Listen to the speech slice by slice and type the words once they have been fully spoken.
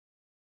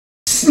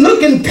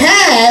looking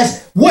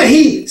past what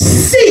he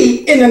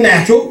see in the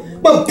natural,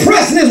 but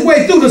pressing his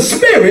way through the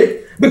spirit,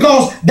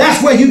 because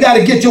that's where you got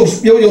to get your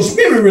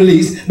spirit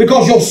released,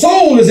 because your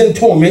soul is in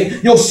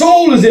torment, your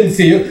soul is in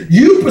fear.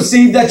 You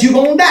perceive that you're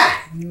going to die.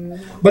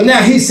 But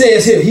now he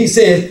says here, he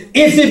says,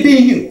 if it be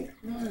you,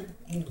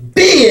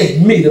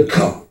 bid me to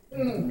come.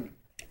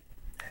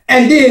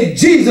 And then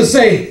Jesus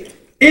say,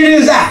 it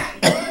is I.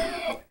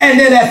 And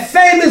then that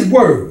famous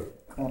word,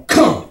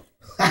 come.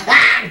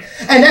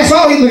 And that's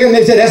all he looked at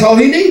and said, that's all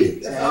he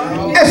needed.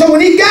 And so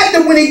when he got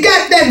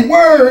that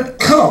word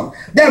come,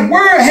 that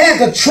word had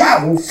to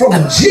travel from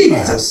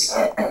Jesus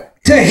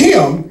to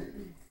him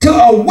to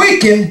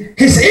awaken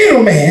his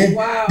inner man,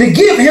 to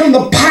give him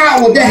the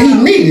power that he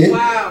needed.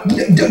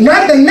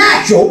 Not the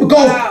natural,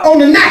 because on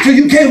the natural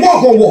you can't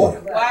walk on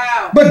water.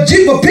 But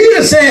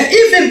Peter said,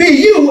 if it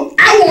be you,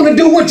 I want to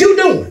do what you're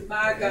doing.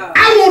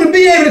 I want to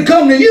be able to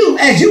come to you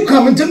as you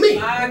coming to me.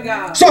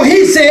 So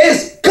he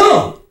says,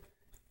 come.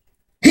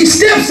 He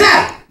steps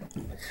out.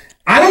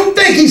 I don't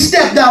think he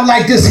stepped out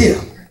like this here.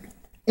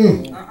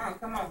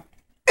 Come on.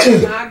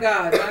 My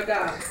God.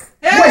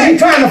 Where he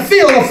trying to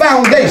feel a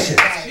foundation.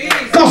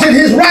 Because in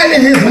his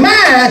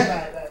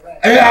mind,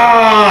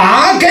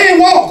 I can't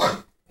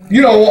walk,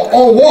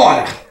 on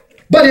water.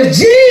 But if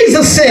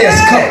Jesus says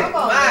come,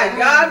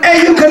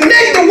 and you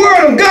connect the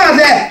word of God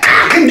that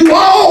I can do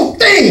all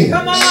things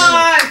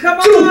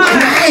through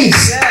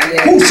Christ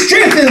who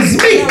strengthens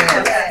me.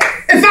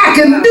 If I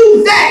can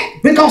do that,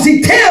 because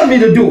he tells me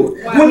to do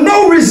it with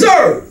no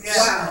reserves.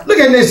 Look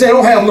at this, say,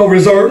 don't have no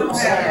reserves.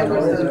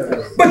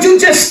 But you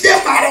just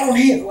step out on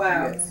him.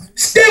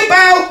 Step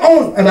out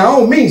on, and I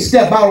don't mean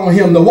step out on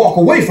him to walk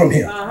away from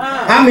him.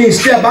 I mean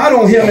step out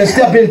on him and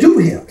step into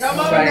him.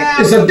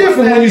 It's a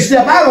difference when you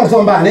step out on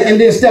somebody and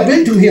then step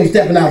into him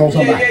stepping out on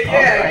somebody.